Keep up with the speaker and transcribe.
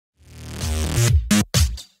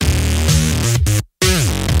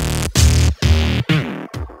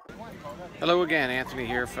Hello again, Anthony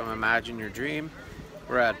here from Imagine Your Dream.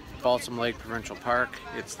 We're at Balsam Lake Provincial Park.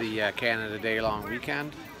 It's the Canada Day long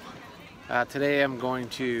weekend. Today I'm going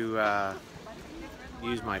to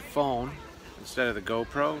use my phone instead of the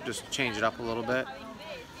GoPro, just change it up a little bit.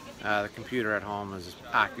 The computer at home is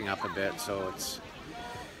acting up a bit, so it's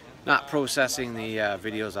not processing the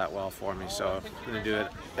videos that well for me. So I'm going to do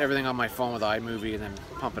everything on my phone with iMovie and then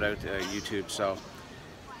pump it out to YouTube. So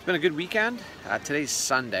it's been a good weekend. Today's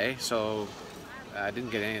Sunday, so I didn't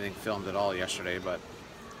get anything filmed at all yesterday, but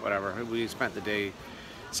whatever. We spent the day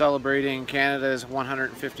celebrating Canada's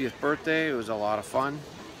 150th birthday. It was a lot of fun.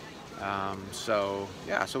 So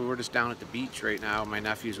we're just down at the beach right now. My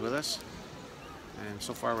nephew's with us, and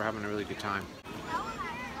so far we're having a really good time.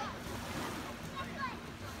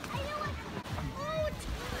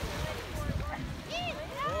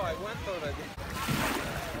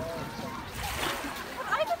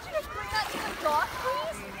 I thought you could bring that to the dock,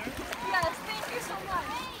 please? Yes, thank you so much.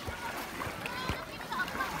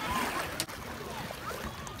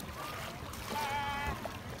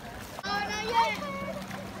 Oh, not yet.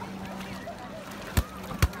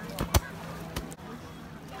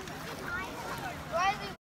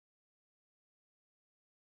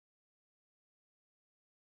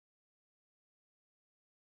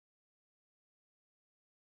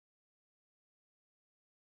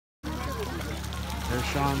 There's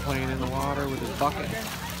Sean playing in the water with his bucket.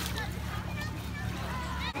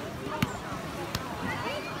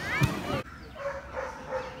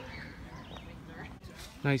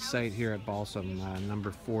 Nice site here at Balsam,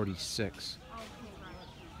 number 46. It's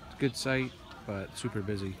a good site, but super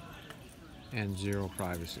busy and zero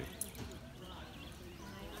privacy.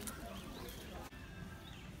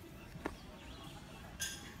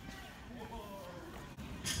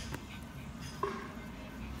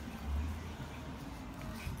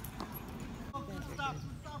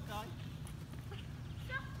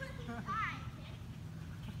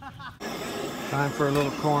 Time for a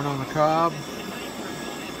little corn on the cob.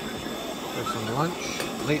 For some lunch,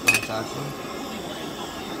 late lunch actually.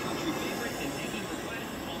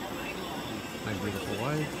 My beautiful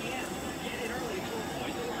wife.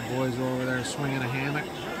 The boys are over there swinging a hammock.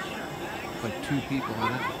 Like 2 people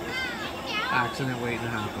in it. Accident waiting to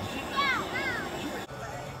happen.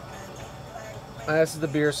 This is the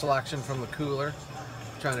beer selection from the cooler.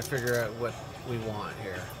 Trying to figure out what we want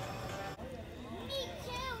here.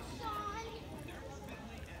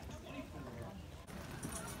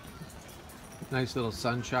 Nice little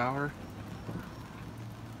sun shower.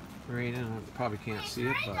 Raining, I probably can't see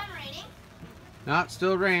it, but not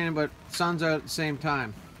still raining, but sun's out at the same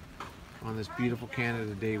time on this beautiful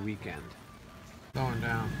Canada Day weekend. Going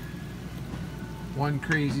down. One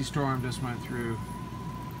crazy storm just went through.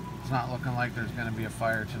 It's not looking like there's going to be a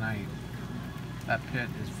fire tonight. That pit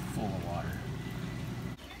is full of water.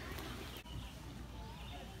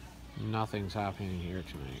 Nothing's happening here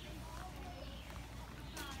tonight.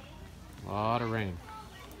 A lot of rain.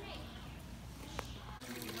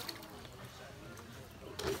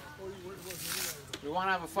 We want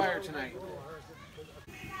to have a fire tonight.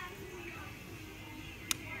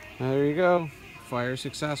 There you go. Fire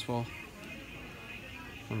successful.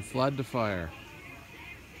 From flood to fire.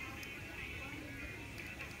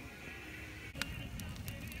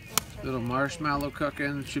 Little marshmallow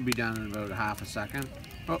cooking. Should be done in about half a second.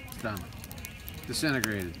 Oh, it's done.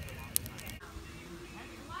 Disintegrated.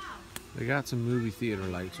 They got some movie theater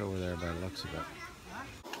lights over there by the looks of it.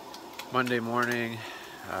 Monday morning,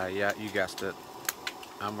 yeah, you guessed it.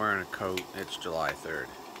 I'm wearing a coat. It's July 3rd.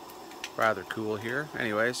 Rather cool here.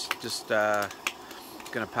 Anyways, just gonna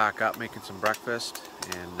pack up, making some breakfast,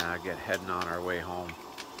 and get heading on our way home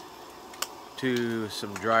to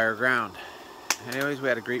some drier ground. Anyways, we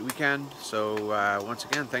had a great weekend. So once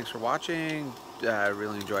again, thanks for watching. I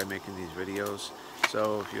really enjoy making these videos.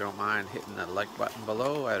 So if you don't mind hitting that like button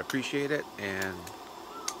below, I'd appreciate it. And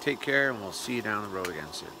take care, and we'll see you down the road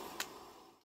again soon.